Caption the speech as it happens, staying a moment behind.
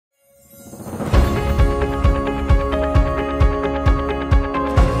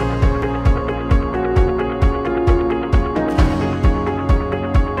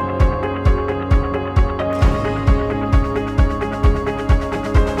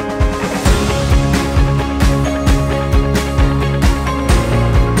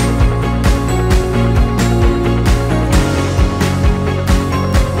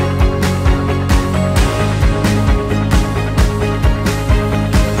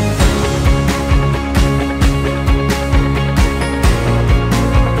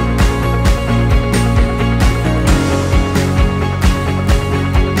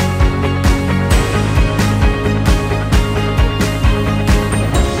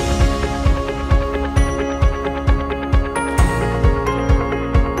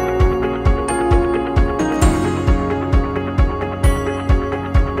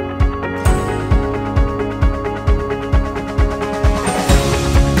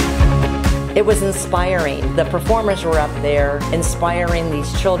It was inspiring. The performers were up there inspiring these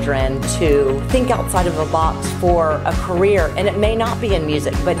children to think outside of the box for a career. And it may not be in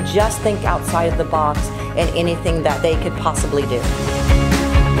music, but just think outside of the box in anything that they could possibly do.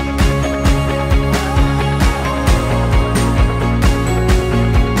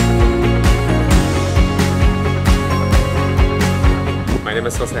 My name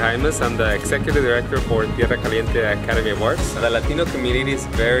is Jose Jaimes. I'm the Executive Director for Tierra Caliente Academy Awards. The Latino community is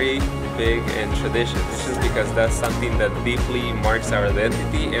very big in traditions because that's something that deeply marks our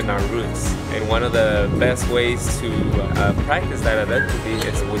identity and our roots. And one of the best ways to practice that identity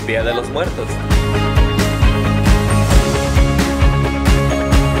is with Dia de los Muertos.